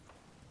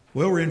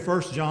Well, we're in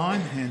 1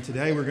 John, and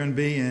today we're going to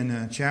be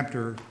in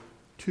chapter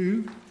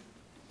 2.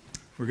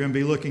 We're going to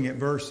be looking at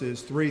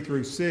verses 3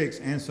 through 6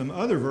 and some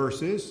other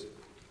verses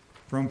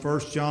from 1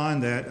 John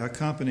that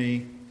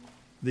accompany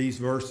these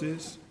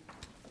verses.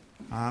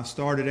 I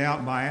started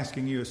out by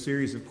asking you a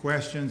series of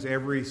questions.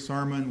 Every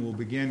sermon will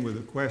begin with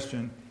a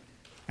question,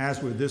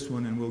 as with this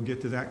one, and we'll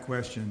get to that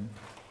question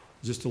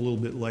just a little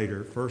bit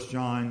later. 1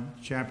 John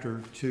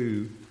chapter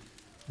 2,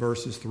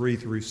 verses 3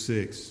 through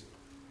 6.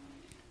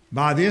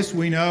 By this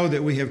we know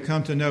that we have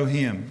come to know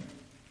him,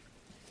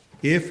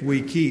 if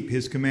we keep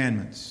his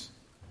commandments.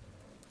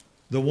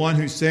 The one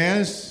who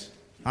says,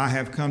 I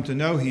have come to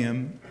know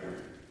him,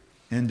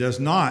 and does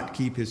not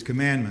keep his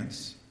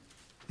commandments,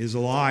 is a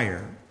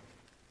liar,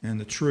 and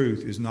the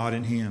truth is not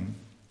in him.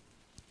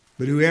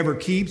 But whoever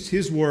keeps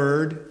his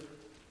word,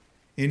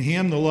 in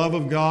him the love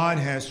of God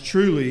has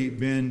truly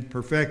been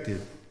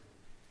perfected.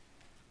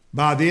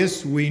 By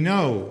this we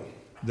know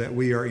that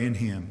we are in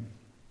him.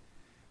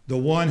 The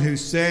one who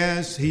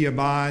says he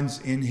abides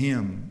in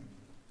him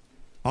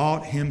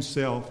ought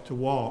himself to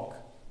walk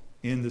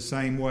in the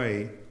same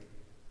way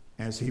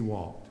as he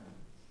walked.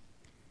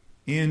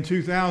 In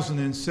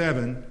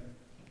 2007,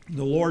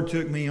 the Lord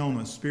took me on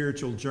a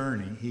spiritual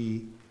journey.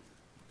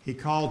 He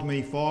called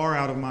me far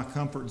out of my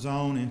comfort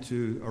zone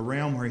into a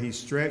realm where he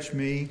stretched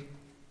me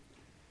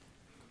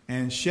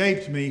and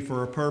shaped me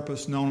for a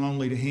purpose known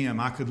only to him.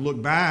 I could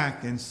look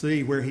back and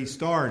see where he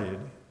started,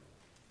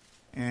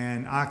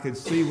 and I could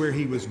see where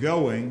he was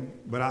going,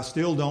 but I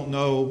still don't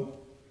know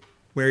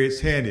where it's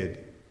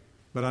headed.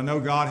 But I know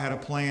God had a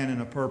plan and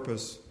a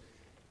purpose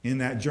in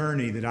that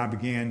journey that I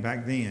began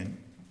back then.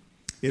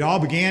 It all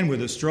began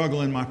with a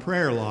struggle in my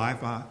prayer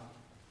life.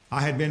 I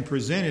had been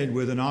presented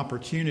with an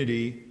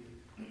opportunity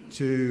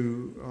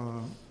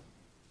to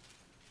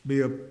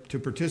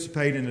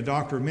participate in a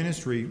Doctor of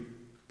Ministry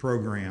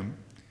program.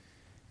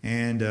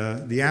 And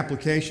the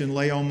application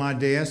lay on my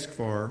desk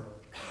for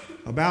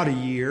about a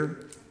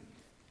year.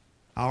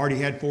 I already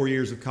had 4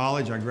 years of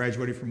college. I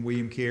graduated from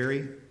William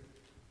Carey.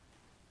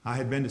 I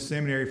had been to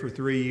seminary for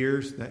 3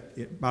 years.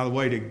 By the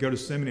way, to go to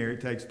seminary,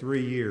 it takes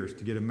 3 years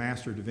to get a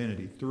Master of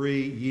Divinity.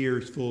 3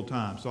 years full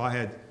time. So I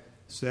had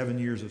 7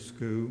 years of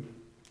school.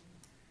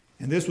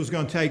 And this was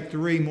going to take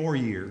 3 more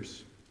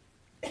years.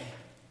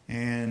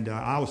 And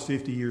I was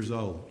 50 years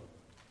old.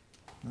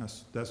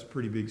 That's a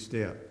pretty big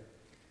step.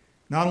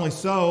 Not only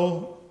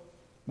so,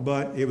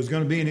 but it was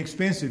going to be an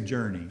expensive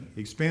journey.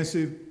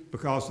 Expensive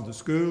because of the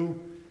school.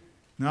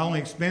 Not only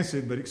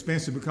expensive, but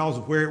expensive because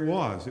of where it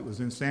was. It was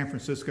in San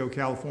Francisco,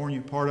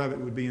 California. Part of it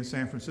would be in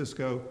San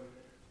Francisco.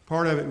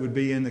 Part of it would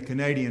be in the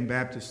Canadian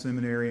Baptist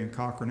Seminary in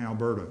Cochrane,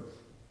 Alberta.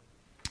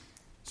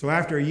 So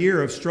after a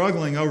year of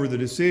struggling over the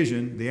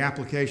decision, the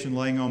application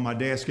laying on my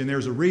desk, and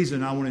there's a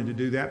reason I wanted to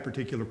do that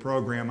particular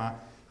program.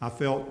 I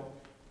felt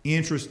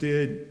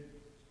interested,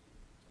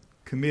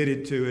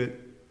 committed to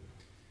it,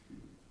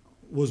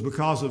 was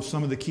because of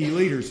some of the key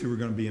leaders who were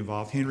going to be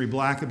involved. Henry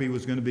Blackaby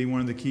was going to be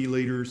one of the key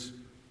leaders,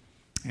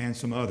 and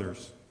some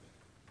others.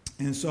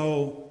 And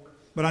so,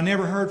 but I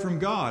never heard from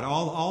God.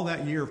 All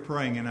that year of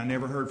praying, and I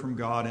never heard from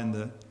God.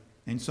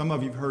 And some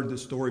of you have heard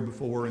this story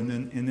before, and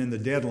then the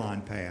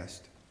deadline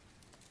passed.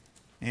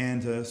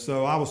 And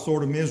so I was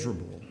sort of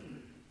miserable.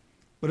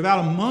 But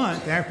about a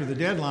month after the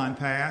deadline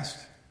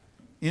passed,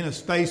 in a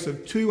space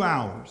of 2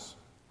 hours,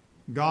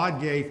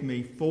 God gave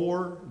me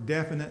 4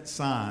 definite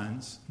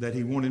signs that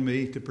he wanted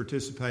me to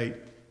participate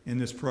in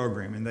this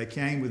program. And they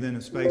came within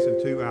a space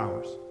of 2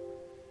 hours.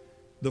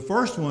 The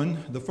first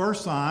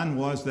sign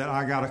was that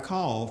I got a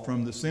call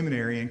from the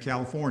seminary in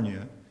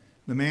California.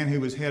 The man who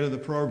was head of the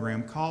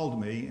program called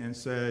me and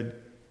said,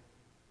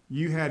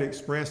 you had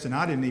expressed, and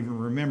I didn't even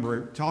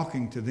remember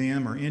talking to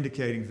them or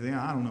indicating to them,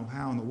 I don't know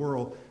how in the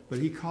world, but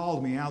he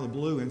called me out of the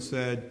blue and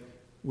said,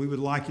 we would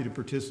like you to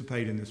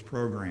participate in this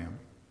program.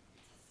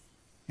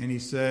 And he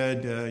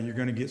said, you're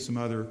going to get some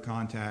other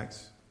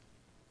contacts.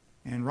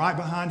 And right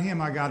behind him,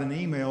 I got an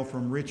email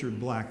from Richard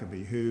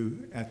Blackaby, who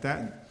at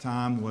that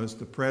time was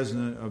the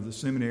president of the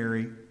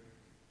seminary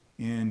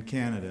in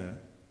Canada.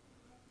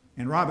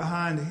 And right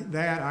behind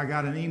that, I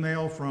got an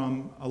email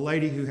from a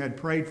lady who had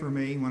prayed for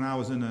me when I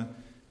was in a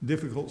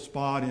difficult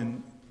spot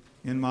in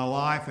my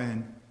life,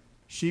 and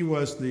she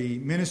was the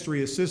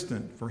ministry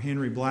assistant for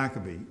Henry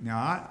Blackaby.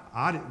 Now,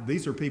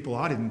 these are people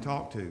I didn't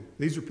talk to.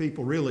 These are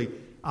people really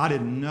I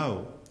didn't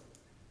know.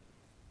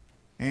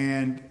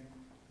 And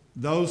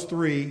those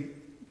 3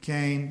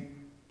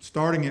 came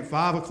starting at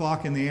 5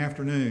 o'clock in the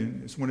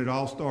afternoon. It's when it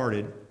all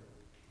started.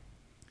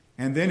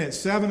 And then at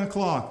 7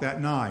 o'clock that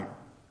night,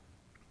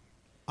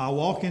 I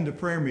walk into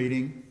prayer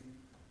meeting.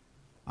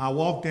 I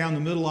walk down the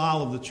middle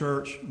aisle of the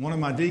church. One of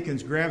my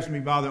deacons grabs me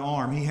by the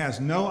arm. He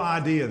has no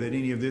idea that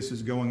any of this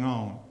is going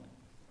on.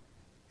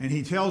 And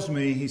he tells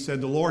me, he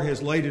said, the Lord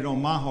has laid it on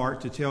my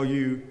heart to tell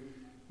you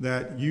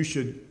that you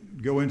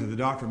should go into the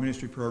Doctor of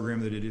Ministry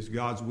program, that it is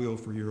God's will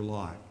for your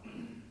life.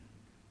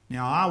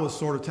 Now, I was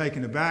sort of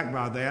taken aback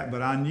by that,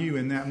 but I knew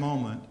in that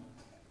moment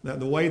that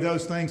the way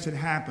those things had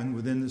happened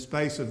within the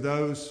space of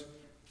those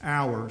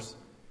hours,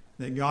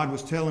 that God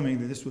was telling me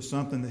that this was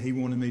something that He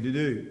wanted me to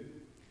do.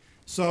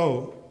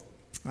 So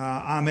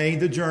I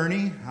made the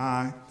journey.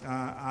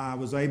 I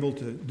was able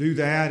to do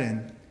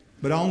that,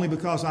 but only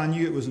because I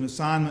knew it was an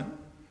assignment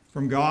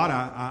from God.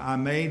 I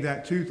made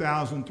that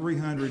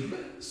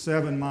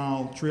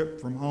 2,307-mile trip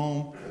from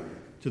home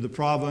to the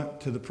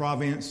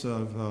province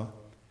of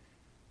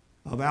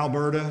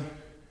Alberta.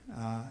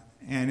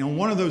 And on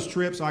one of those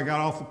trips, I got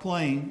off the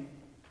plane.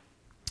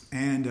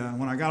 And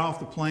when I got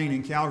off the plane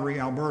in Calgary,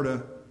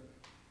 Alberta,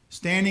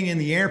 standing in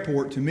the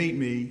airport to meet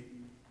me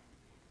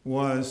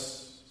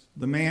was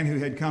the man who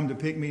had come to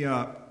pick me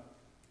up,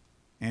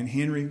 and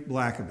Henry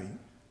Blackaby.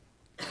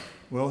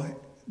 Well,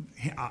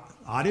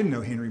 I didn't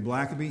know Henry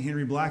Blackaby.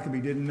 Henry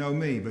Blackaby didn't know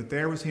me. But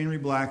there was Henry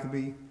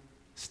Blackaby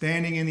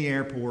standing in the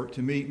airport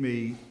to meet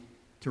me,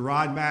 to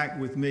ride back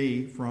with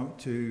me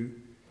to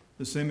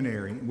the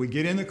seminary. We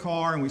get in the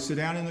car and we sit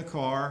down in the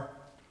car,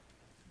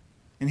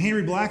 and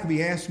Henry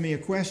Blackaby asked me a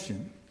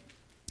question.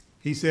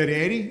 He said,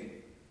 "Eddie,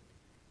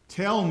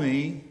 tell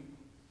me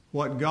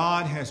what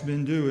God has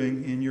been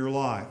doing in your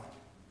life."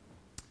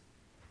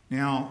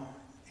 Now,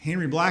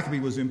 Henry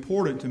Blackaby was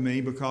important to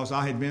me because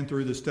I had been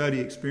through the study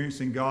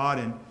Experiencing God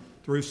and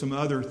through some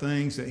other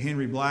things that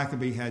Henry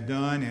Blackaby had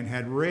done and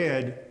had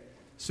read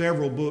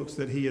several books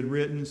that he had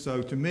written.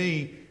 So to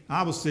me,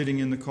 I was sitting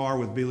in the car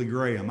with Billy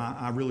Graham.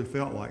 I really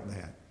felt like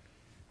that.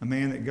 A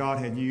man that God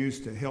had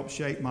used to help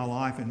shape my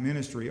life and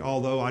ministry,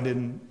 although I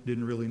didn't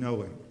really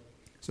know him.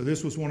 So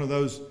this was one of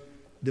those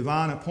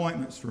divine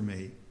appointments for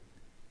me.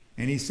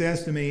 And he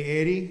says to me,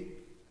 "Eddie,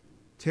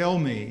 tell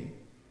me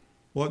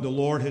what the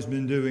Lord has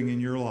been doing in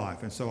your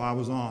life." And so I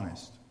was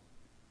honest.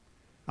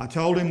 I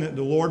told him that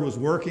the Lord was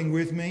working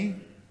with me,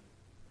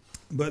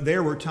 but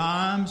there were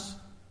times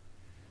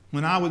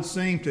when I would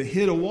seem to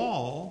hit a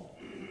wall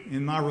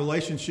in my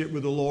relationship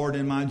with the Lord,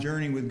 in my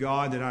journey with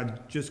God, that I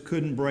just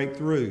couldn't break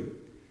through.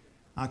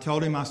 I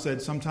told him, I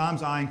said,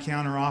 sometimes I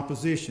encounter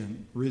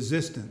opposition,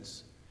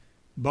 resistance,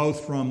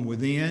 both from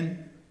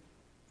within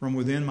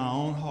my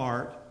own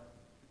heart,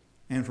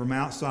 and from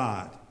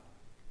outside.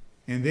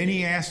 And then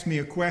he asked me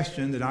a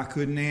question that I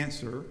couldn't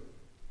answer,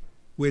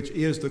 which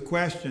is the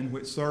question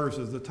which serves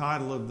as the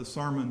title of the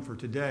sermon for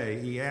today.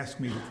 He asked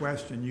me the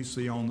question you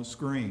see on the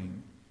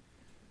screen.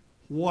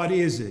 What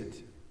is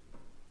it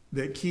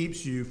that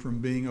keeps you from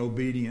being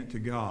obedient to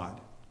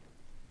God?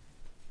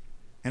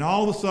 And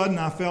all of a sudden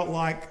I felt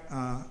like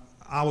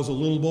I was a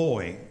little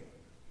boy.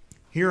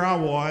 Here I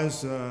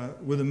was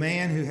with a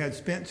man who had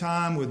spent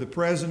time with the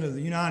President of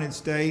the United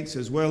States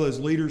as well as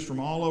leaders from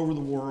all over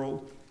the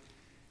world.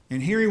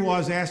 And here he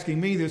was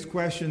asking me this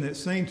question that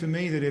seemed to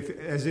me that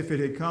as if it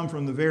had come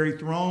from the very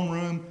throne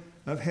room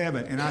of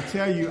heaven. And I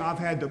tell you, I've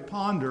had to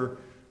ponder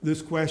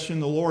this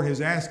question. The Lord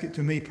has asked it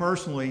to me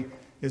personally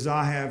as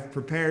I have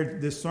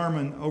prepared this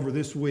sermon over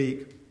this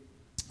week.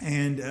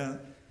 And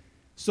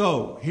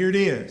so here it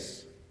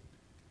is.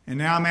 And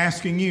now I'm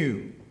asking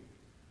you,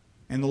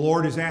 and the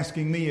Lord is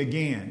asking me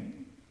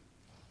again,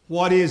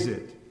 what is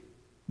it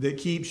that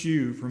keeps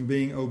you from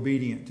being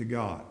obedient to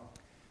God?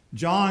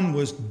 John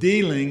was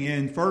dealing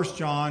in 1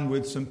 John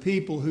with some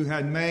people who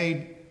had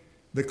made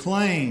the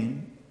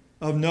claim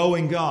of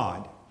knowing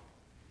God.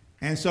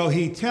 And so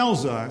he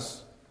tells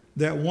us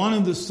that one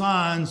of the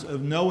signs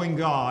of knowing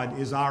God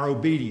is our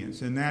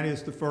obedience. And that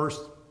is the first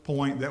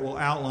point that will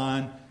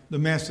outline the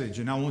message.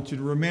 And I want you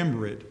to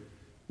remember it.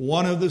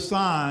 One of the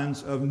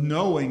signs of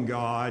knowing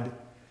God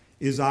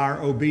is our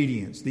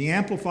obedience. The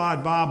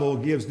Amplified Bible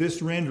gives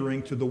this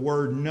rendering to the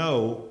word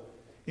know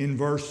in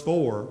verse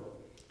 4.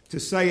 To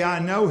say I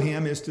know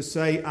him is to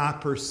say I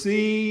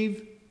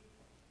perceive,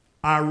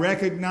 I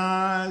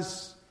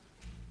recognize,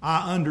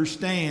 I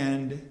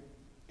understand,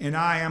 and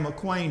I am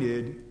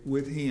acquainted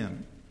with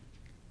him.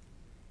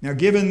 Now,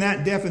 given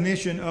that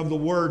definition of the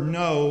word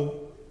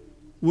know,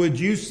 would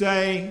you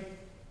say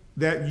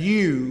that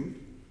you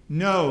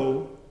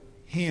know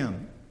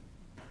him?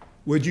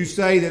 Would you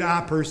say that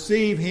I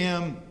perceive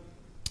him,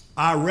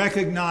 I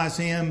recognize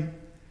him,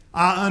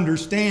 I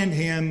understand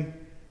him,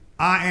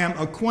 I am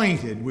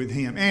acquainted with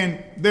him?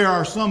 And there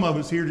are some of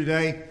us here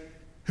today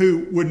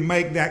who would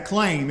make that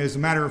claim. As a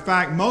matter of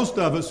fact, most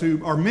of us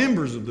who are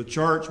members of the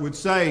church would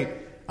say,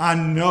 I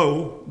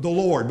know the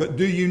Lord. But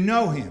do you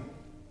know him?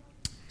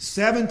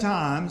 7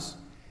 times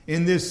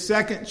in this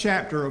second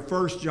chapter of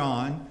 1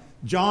 John,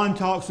 John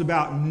talks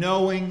about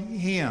knowing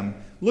him.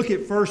 Look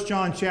at 1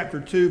 John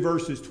chapter 2,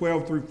 verses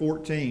 12 through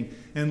 14,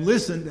 and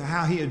listen to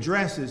how he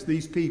addresses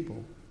these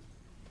people.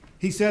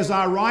 He says,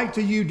 I write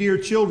to you, dear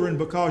children,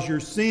 because your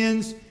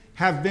sins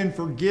have been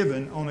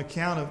forgiven on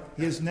account of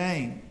his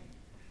name.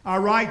 I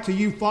write to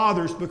you,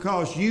 fathers,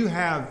 because you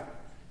have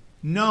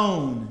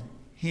known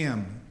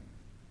him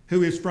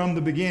who is from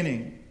the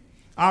beginning.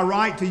 I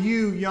write to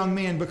you, young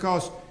men,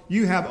 because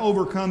you have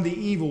overcome the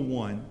evil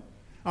one.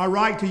 I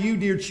write to you,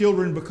 dear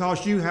children,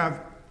 because you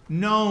have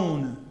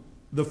known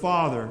the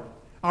Father.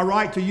 I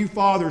write to you,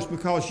 fathers,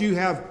 because you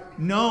have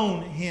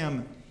known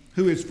him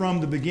who is from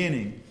the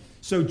beginning.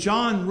 So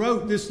John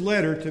wrote this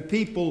letter to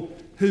people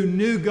who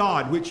knew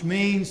God, which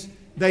means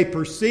they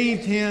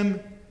perceived him,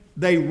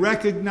 They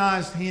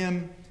recognized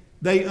Him.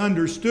 They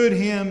understood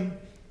Him.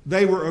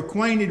 They were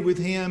acquainted with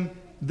Him.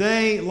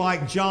 They,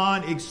 like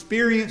John,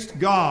 experienced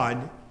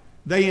God.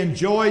 They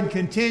enjoyed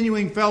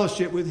continuing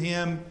fellowship with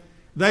Him.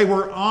 They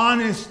were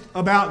honest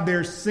about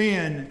their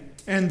sin,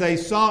 and they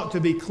sought to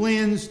be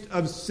cleansed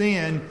of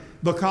sin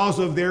because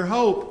of their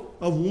hope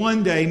of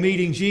one day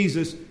meeting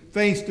Jesus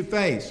face to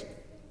face.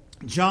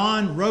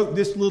 John wrote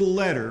this little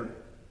letter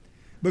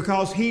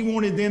because he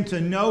wanted them to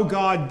know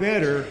God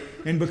better,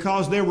 and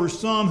because there were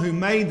some who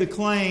made the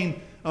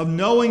claim of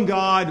knowing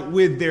God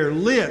with their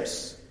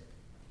lips,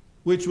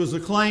 which was a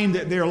claim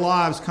that their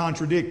lives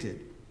contradicted.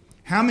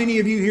 How many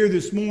of you here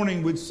this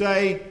morning would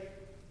say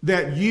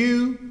that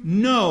you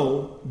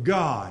know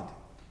God?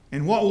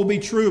 And what will be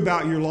true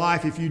about your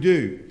life if you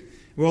do?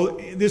 Well,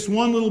 this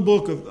one little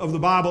book of the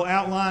Bible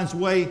outlines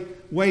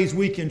ways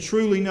we can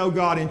truly know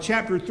God. In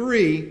chapter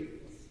 3,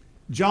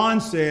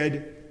 John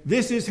said,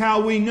 "This is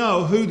how we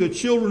know who the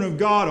children of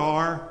God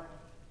are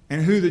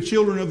and who the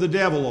children of the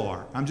devil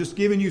are." I'm just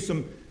giving you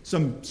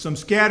some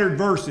scattered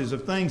verses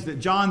of things that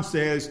John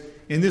says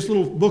in this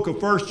little book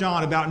of 1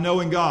 John about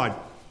knowing God.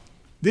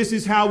 This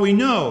is how we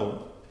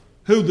know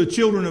who the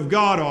children of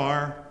God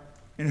are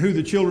and who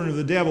the children of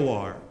the devil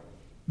are.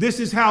 This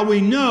is how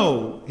we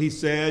know, he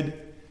said,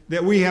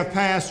 that we have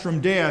passed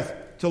from death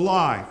to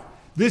life.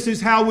 This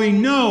is how we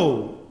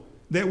know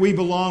that we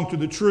belong to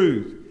the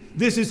truth.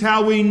 This is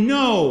how we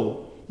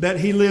know that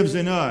He lives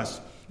in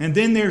us. And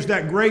then there's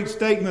that great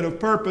statement of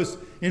purpose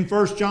in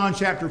 1 John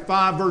chapter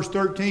 5, verse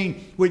 13,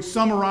 which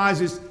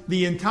summarizes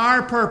the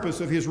entire purpose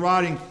of his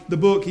writing the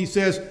book. He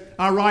says,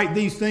 "I write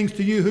these things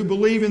to you who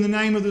believe in the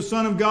name of the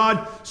Son of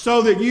God,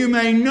 so that you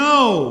may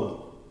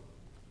know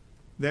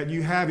that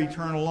you have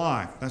eternal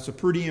life." That's a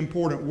pretty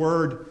important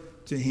word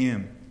to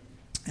him.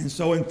 And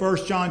so in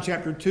 1 John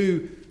chapter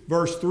 2,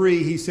 verse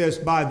 3, he says,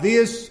 "By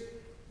this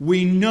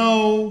we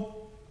know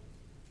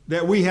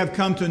that we have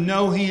come to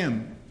know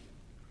Him,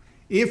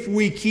 if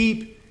we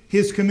keep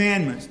His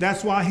commandments."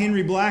 That's why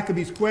Henry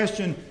Blackaby's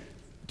question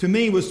to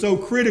me was so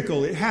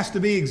critical. It has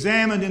to be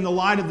examined in the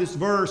light of this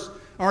verse.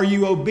 Are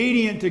you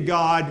obedient to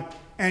God?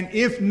 And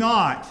if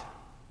not,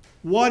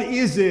 what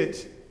is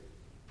it?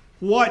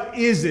 What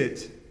is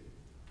it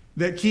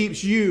that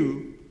keeps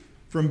you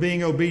from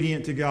being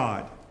obedient to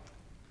God?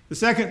 The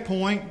second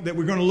point that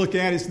we're going to look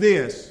at is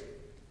this.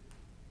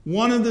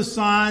 One of the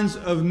signs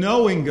of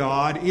knowing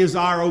God is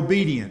our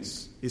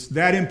obedience. It's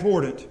that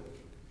important.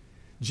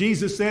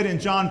 Jesus said in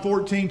John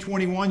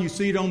 14:21, you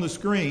see it on the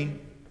screen,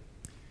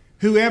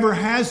 "Whoever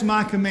has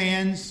my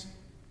commands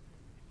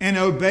and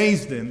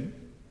obeys them,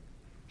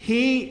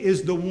 he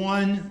is the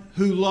one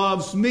who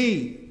loves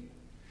me.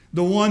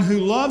 The one who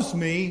loves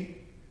me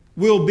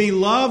will be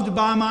loved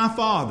by my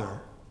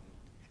Father,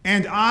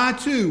 and I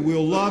too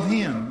will love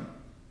him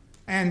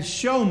and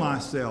show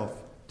myself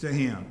to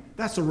him."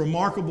 That's a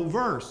remarkable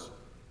verse.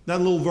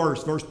 That little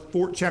verse,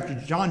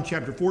 John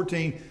chapter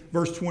 14,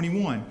 verse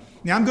 21.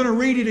 Now I'm going to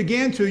read it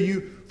again to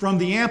you from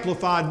the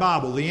Amplified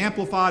Bible. The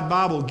Amplified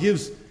Bible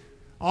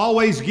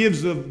always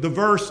gives the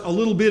verse a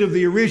little bit of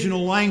the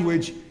original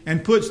language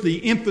and puts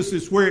the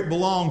emphasis where it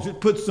belongs. It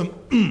puts some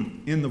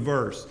in the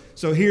verse.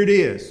 So here it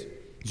is.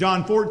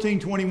 John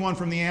 14:21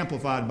 from the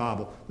Amplified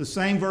Bible. The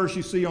same verse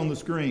you see on the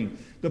screen.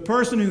 "The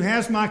person who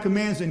has my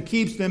commands and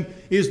keeps them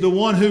is the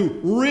one who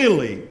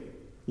really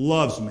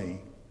loves me.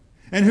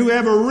 And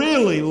whoever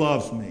really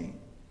loves me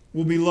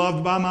will be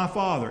loved by my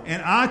Father.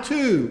 And I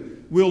too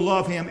will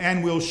love him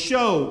and will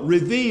show,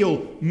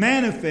 reveal,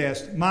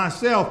 manifest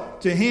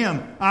myself to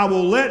him. I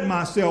will let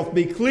myself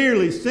be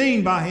clearly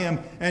seen by him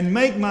and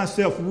make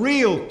myself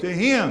real to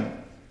him."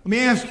 Let me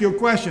ask you a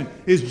question.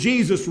 Is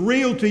Jesus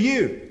real to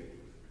you?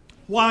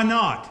 Why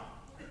not?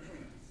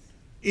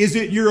 Is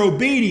it your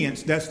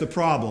obedience that's the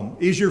problem?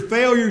 Is your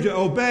failure to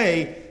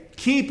obey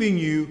keeping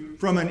you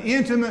from an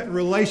intimate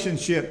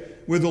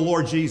relationship with the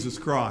Lord Jesus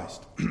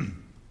Christ?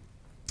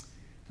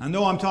 I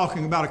know I'm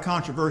talking about a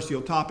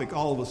controversial topic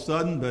all of a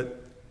sudden,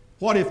 but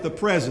what if the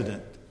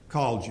president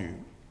called you?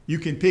 You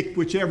can pick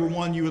whichever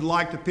one you would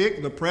like to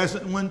pick, the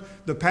present one,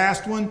 the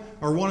past one,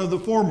 or one of the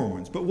former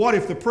ones. But what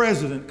if the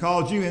president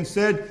called you and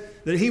said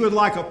that he would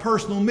like a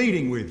personal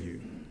meeting with you?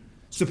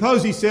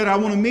 Suppose he said, "I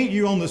want to meet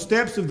you on the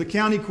steps of the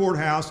county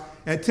courthouse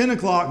at 10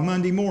 o'clock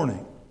Monday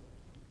morning."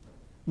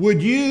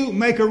 Would you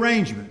make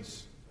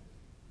arrangements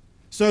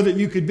so that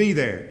you could be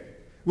there?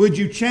 Would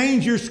you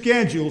change your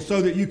schedule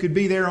so that you could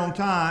be there on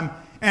time?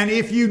 And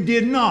if you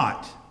did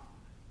not,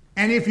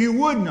 and if you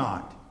would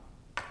not,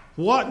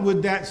 what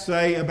would that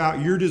say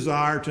about your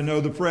desire to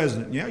know the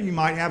president? Yeah, you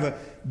might have a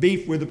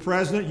beef with the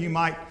president. You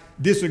might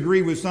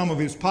disagree with some of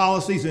his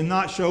policies and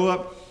not show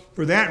up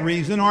for that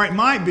reason. Or it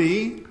might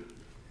be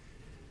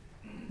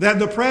that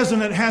the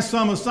president has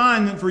some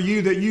assignment for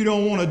you that you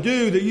don't want to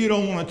do, that you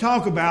don't want to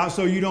talk about,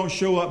 so you don't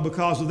show up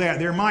because of that.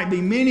 There might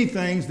be many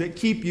things that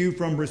keep you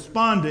from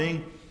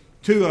responding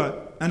to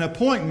an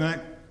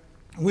appointment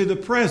with the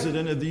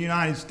President of the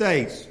United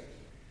States.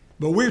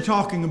 But we're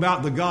talking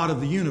about the God of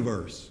the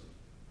universe.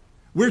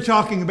 We're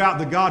talking about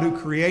the God who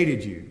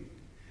created you.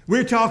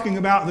 We're talking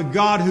about the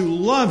God who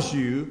loves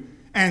you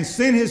and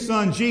sent His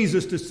Son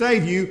Jesus to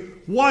save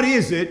you. What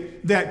is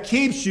it that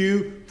keeps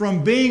you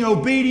from being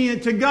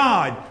obedient to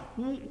God?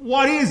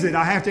 What is it,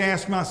 I have to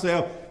ask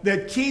myself,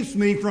 that keeps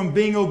me from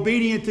being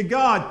obedient to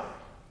God?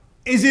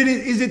 Is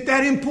it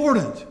that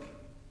important?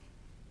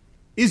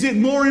 Is it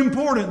more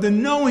important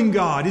than knowing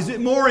God? Is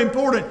it more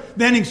important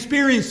than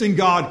experiencing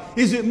God?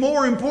 Is it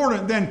more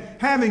important than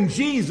having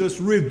Jesus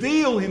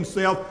reveal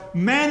Himself,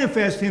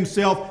 manifest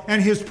Himself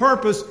and His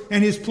purpose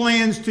and His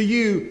plans to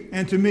you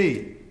and to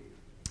me?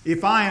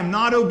 If I am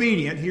not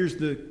obedient, here's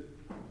the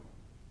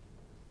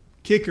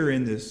kicker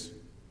in this.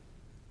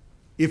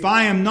 If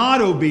I am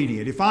not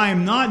obedient, if I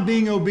am not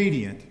being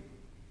obedient,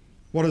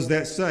 what does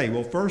that say?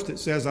 Well, first it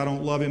says I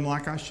don't love Him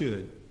like I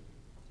should.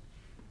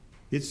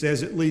 It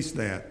says at least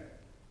that.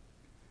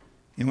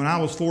 And when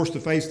I was forced to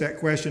face that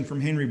question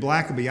from Henry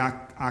Blackaby,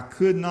 I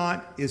could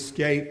not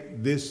escape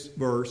this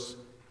verse.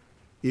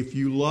 If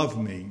you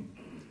love me,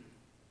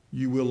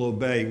 you will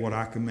obey what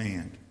I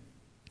command.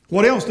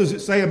 What else does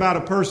it say about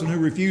a person who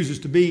refuses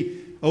to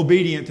be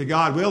obedient to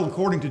God? Well,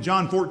 according to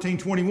John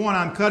 14:21,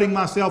 I'm cutting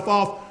myself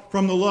off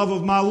from the love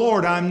of my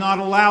Lord. I'm not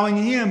allowing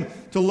Him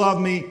to love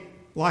me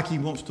like He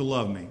wants to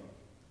love me.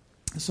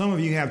 Some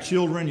of you have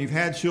children, you've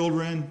had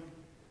children.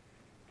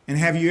 And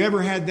have you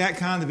ever had that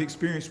kind of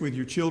experience with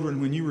your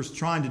children when you were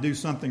trying to do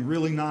something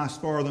really nice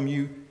for them?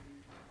 You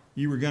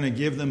were going to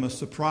give them a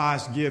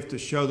surprise gift to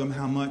show them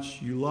how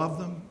much you love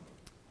them?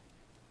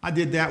 I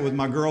did that with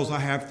my girls. I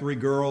have 3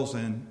 girls,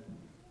 and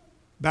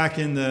back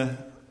in the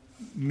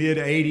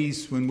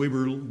mid-'80s when we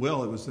were,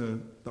 well, it was the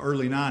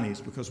early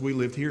 90s because we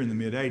lived here in the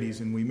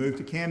mid-'80s, and we moved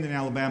to Camden,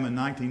 Alabama in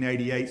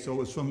 1988, so it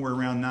was somewhere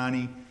around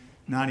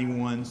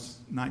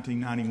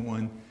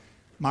 1991.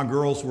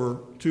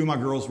 Two of my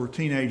girls were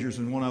teenagers,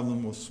 and one of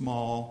them was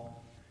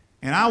small.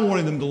 And I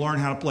wanted them to learn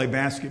how to play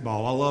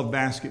basketball. I love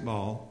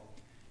basketball.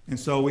 And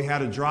so we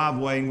had a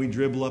driveway, and we'd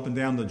dribble up and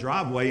down the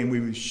driveway, and we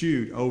would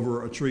shoot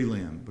over a tree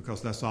limb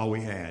because that's all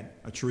we had,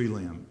 a tree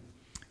limb.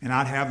 And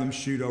I'd have them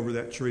shoot over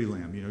that tree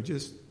limb,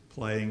 just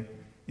playing,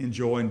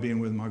 enjoying being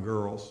with my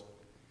girls.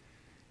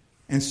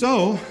 And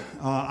so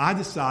I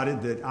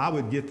decided that I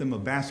would get them a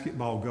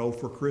basketball goal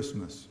for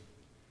Christmas.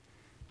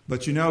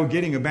 But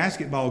getting a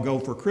basketball goal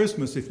for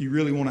Christmas, if you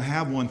really want to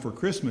have one for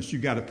Christmas,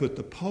 you've got to put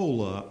the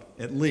pole up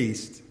at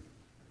least.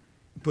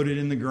 Put it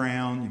in the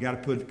ground. You got to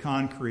put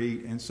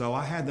concrete. And so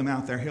I had them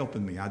out there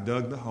helping me. I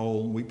dug the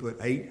hole. We put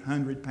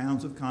 800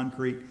 pounds of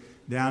concrete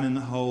down in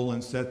the hole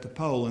and set the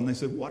pole. And they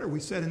said, "What are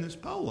we setting this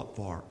pole up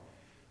for?"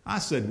 I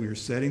said, "We are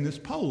setting this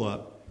pole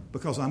up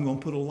because I'm going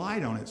to put a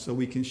light on it so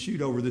we can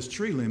shoot over this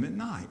tree limb at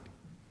night."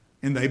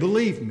 And they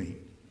believed me.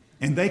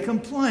 And they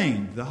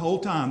complained the whole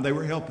time they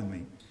were helping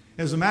me.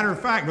 As a matter of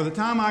fact, by the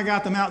time I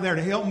got them out there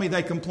to help me,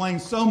 they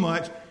complained so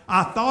much,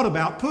 I thought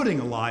about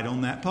putting a light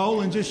on that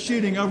pole and just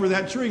shooting over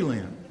that tree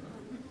limb.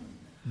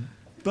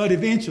 But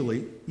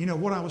eventually,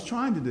 what I was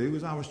trying to do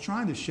was I was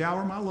trying to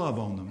shower my love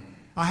on them.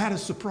 I had a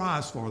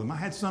surprise for them. I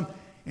had some,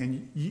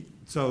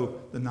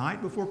 so the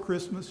night before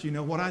Christmas,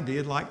 what I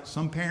did, like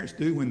some parents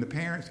do when the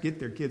parents get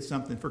their kids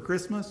something for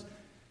Christmas?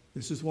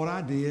 This is what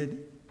I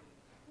did.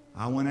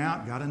 I went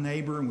out, got a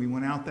neighbor, and we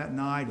went out that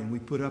night, and we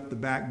put up the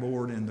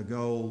backboard and the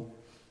goal.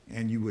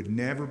 And you would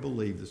never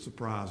believe the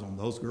surprise on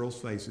those girls'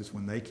 faces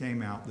when they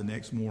came out the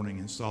next morning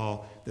and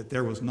saw that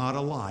there was not a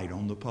light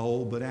on the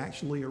pole, but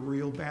actually a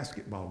real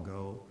basketball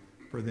goal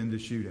for them to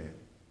shoot at.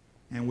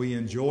 And we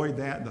enjoyed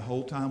that the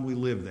whole time we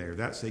lived there.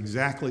 That's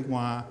exactly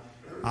why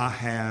I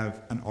have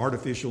an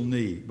artificial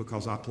knee,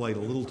 because I played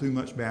a little too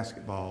much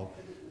basketball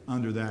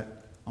on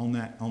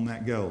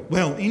that goal.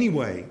 Well,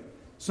 anyway,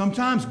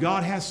 sometimes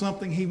God has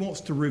something He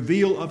wants to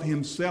reveal of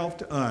Himself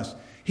to us.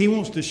 He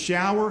wants to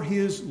shower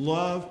His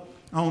love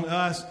on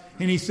us,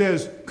 and He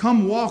says,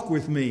 "Come walk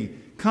with me.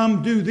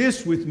 Come do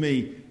this with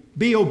me.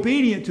 Be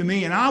obedient to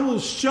me, and I will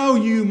show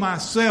you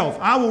myself.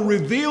 I will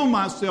reveal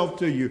myself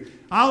to you.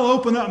 I'll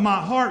open up my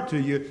heart to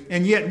you."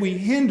 And yet we're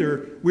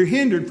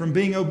hindered from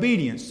being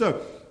obedient. So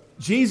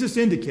Jesus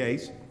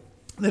indicates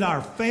that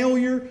our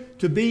failure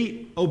to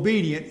be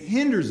obedient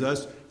hinders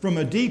us from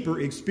a deeper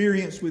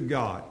experience with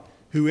God.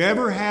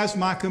 Whoever has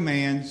my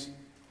commands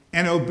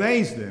and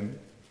obeys them,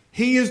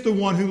 he is the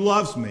one who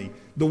loves me.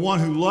 The one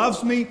who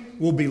loves me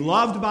will be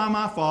loved by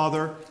my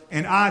Father,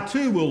 and I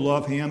too will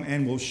love him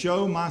and will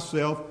show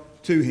myself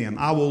to him.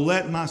 I will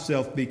let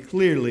myself be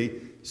clearly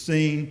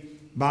seen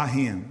by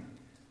him.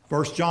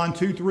 1 John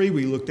 2:3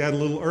 we looked at a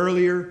little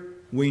earlier.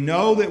 We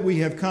know that we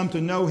have come to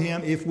know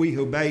him if we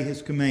obey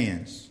his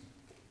commands.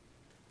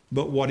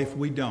 But what if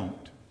we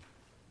don't?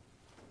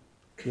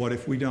 What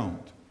if we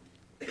don't?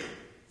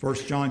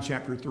 1 John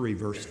chapter 3,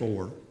 verse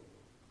 4.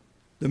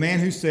 The man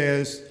who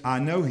says, "I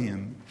know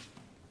him,"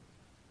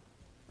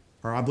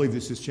 or I believe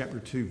this is chapter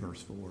 2,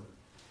 verse 4. It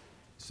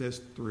says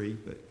 3,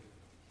 but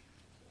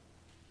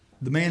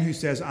the man who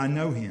says, "I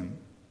know him,"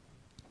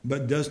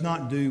 but does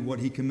not do what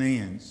he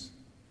commands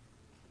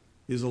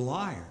is a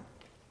liar,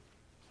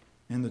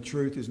 and the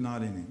truth is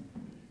not in him.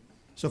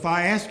 So if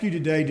I ask you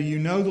today, do you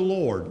know the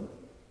Lord?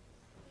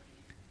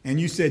 and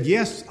you said,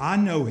 yes, I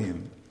know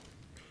him.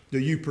 Do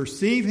you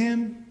perceive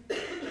him?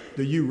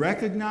 Do you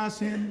recognize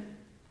him?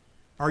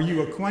 Are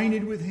you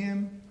acquainted with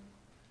him?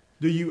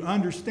 Do you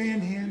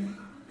understand him?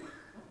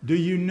 Do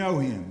you know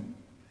him?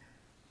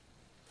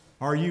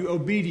 Are you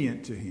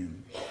obedient to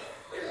him?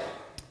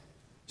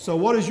 So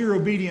what does your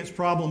obedience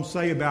problem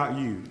say about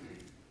you?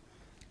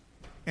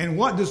 And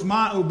what does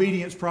my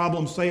obedience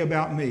problem say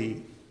about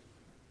me?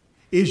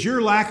 Is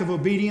your lack of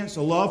obedience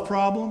a love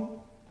problem?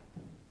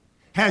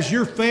 Has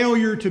your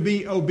failure to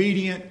be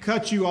obedient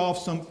cut you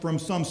off from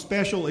some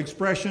special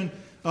expression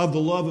of the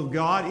love of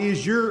God?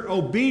 Is your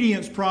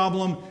obedience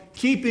problem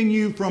keeping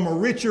you from a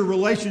richer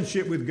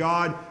relationship with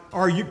God?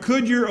 Or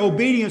could your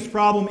obedience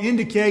problem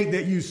indicate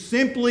that you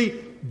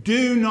simply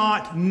do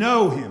not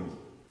know him?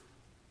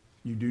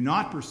 You do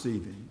not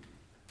perceive him.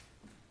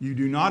 You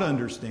do not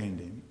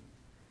understand him.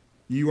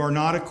 You are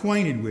not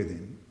acquainted with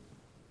him.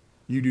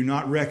 You do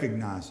not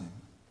recognize him.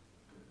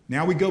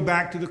 Now we go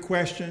back to the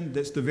question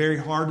that's the very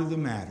heart of the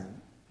matter.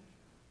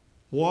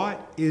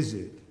 What is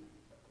it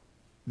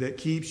that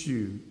keeps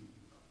you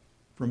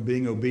from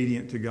being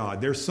obedient to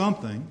God? There's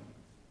something.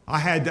 I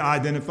had to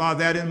identify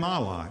that in my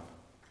life.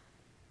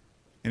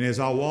 And as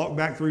I walked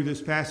back through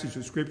this passage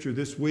of Scripture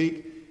this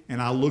week,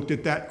 and I looked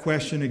at that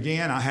question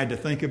again, I had to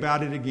think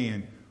about it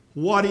again.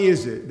 What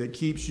is it that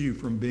keeps you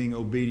from being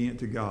obedient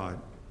to God?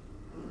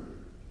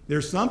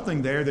 There's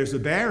something there. There's a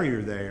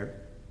barrier there.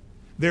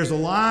 There's a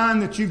line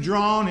that you've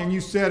drawn and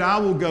you said, I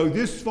will go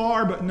this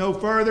far but no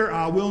further.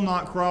 I will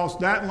not cross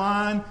that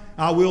line.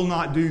 I will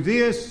not do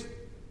this.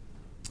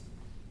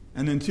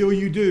 And until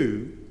you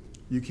do,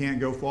 you can't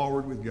go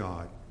forward with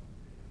God.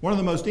 One of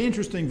the most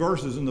interesting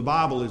verses in the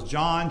Bible is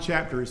John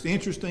chapter. It's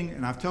interesting,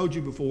 and I've told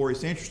you before,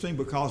 it's interesting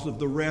because of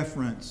the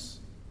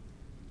reference.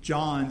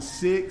 John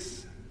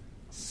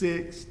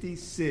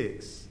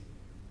 6:66.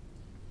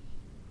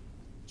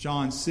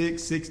 John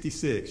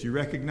 6:66. You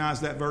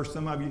recognize that verse,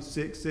 some of you?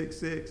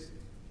 6:66.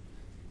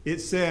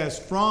 It says,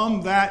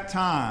 from that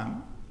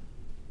time,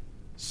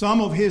 some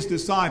of his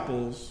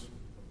disciples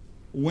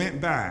went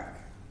back,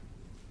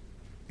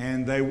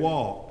 and they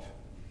walked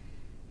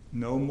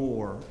no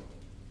more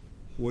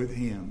with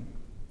him.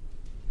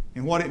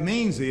 And what it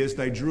means is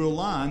they drew a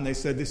line. They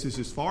said, this is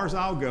as far as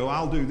I'll go.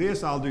 I'll do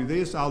this, I'll do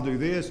this, I'll do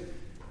this,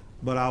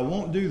 but I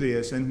won't do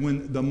this. And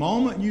when the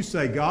moment you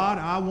say, God,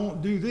 I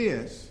won't do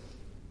this,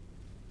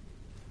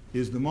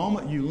 is the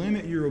moment you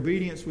limit your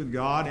obedience with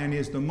God, and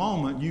is the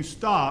moment you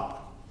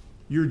stop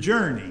your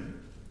journey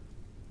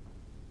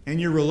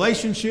and your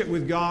relationship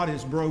with God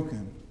is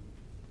broken.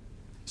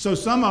 So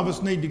some of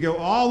us need to go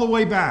all the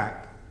way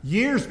back,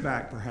 years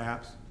back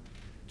perhaps,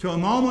 to a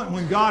moment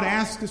when God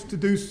asked us to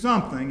do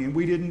something and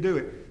we didn't do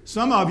it.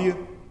 Some of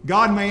you,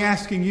 God may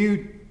asking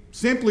you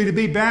simply to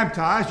be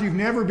baptized. You've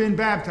never been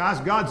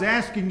baptized. God's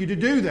asking you to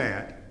do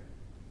that.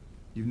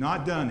 You've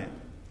not done it.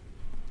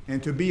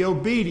 And to be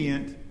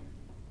obedient,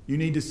 you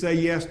need to say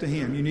yes to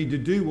him. You need to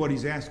do what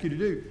he's asked you to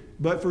do.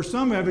 But for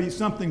some of you, it's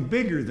something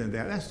bigger than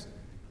that.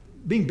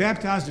 Being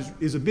baptized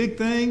is a big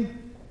thing,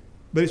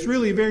 but it's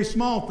really a very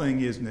small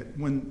thing, isn't it,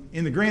 when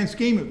in the grand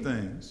scheme of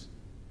things?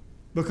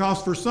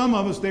 Because for some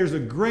of us, there's a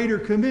greater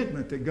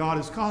commitment that God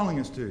is calling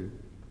us to.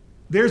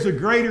 There's a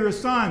greater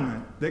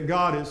assignment that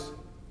God is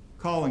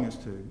calling us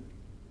to.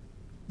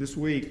 This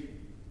week,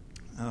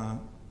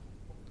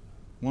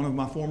 one of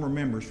my former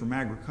members from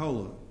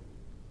Agricola,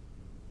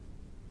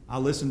 I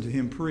listened to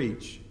him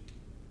preach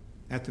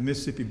at the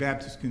Mississippi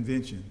Baptist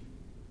Convention.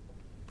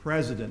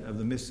 President of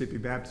the Mississippi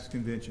Baptist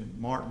Convention,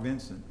 Mark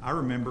Vincent. I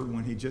remember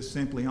when he just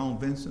simply owned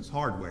Vincent's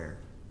Hardware.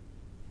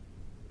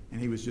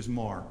 And he was just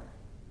Mark.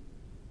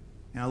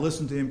 And I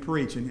listened to him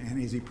preach,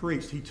 and as he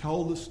preached, he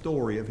told the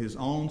story of his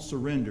own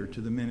surrender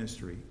to the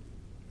ministry.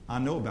 I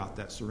know about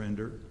that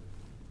surrender.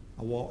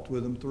 I walked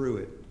with him through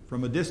it.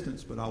 From a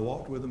distance, but I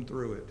walked with him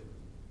through it.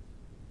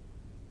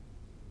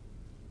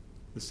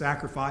 The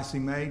sacrifice he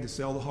made to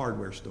sell the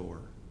hardware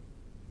store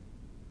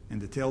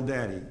and to tell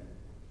Daddy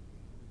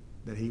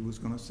that he was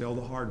going to sell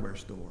the hardware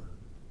store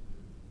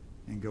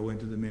and go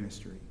into the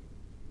ministry.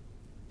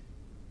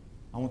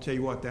 I want to tell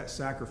you what, that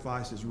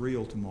sacrifice is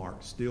real to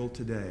Mark still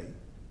today.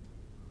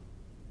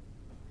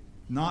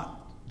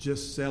 Not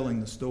just selling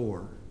the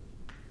store,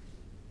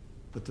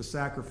 but the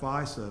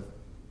sacrifice of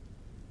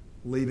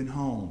leaving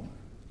home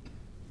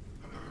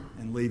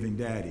and leaving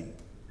Daddy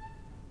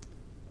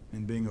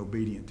and being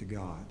obedient to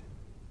God.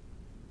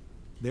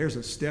 There's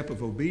a step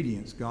of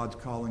obedience God's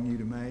calling you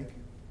to make.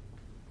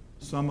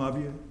 Some of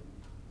you,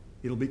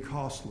 it'll be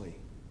costly.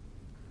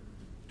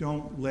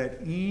 Don't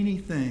let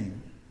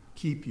anything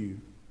keep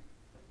you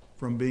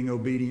from being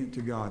obedient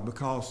to God,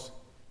 because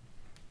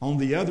on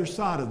the other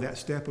side of that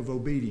step of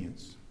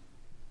obedience,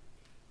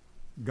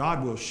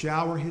 God will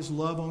shower his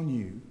love on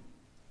you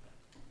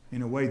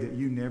in a way that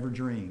you never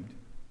dreamed.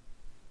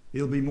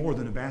 It'll be more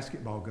than a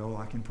basketball goal,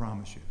 I can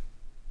promise you.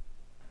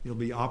 It'll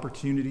be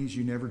opportunities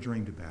you never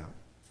dreamed about.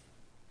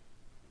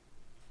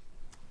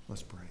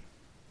 Let's pray.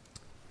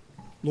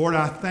 Lord,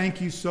 I thank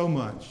you so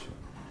much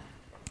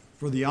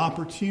for the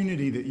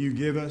opportunity that you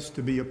give us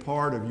to be a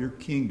part of your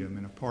kingdom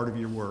and a part of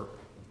your work.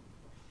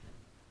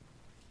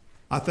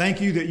 I thank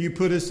you that you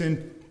put us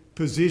in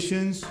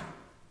positions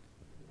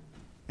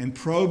and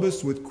probe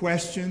us with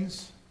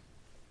questions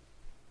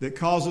that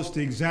cause us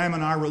to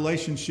examine our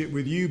relationship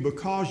with you,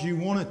 because you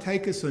want to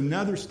take us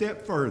another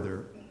step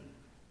further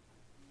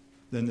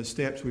than the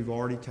steps we've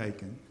already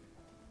taken.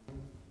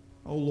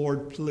 Oh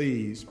Lord,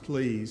 please,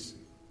 please,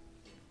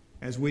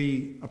 as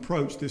we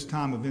approach this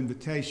time of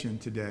invitation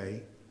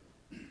today,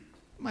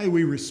 may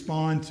we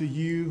respond to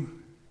you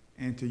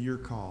and to your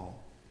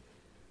call.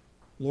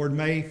 Lord,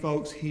 may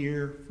folks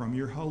hear from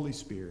your Holy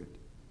Spirit.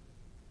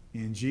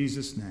 In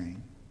Jesus'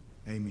 name,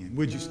 amen.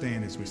 Would you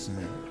stand as we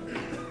sing?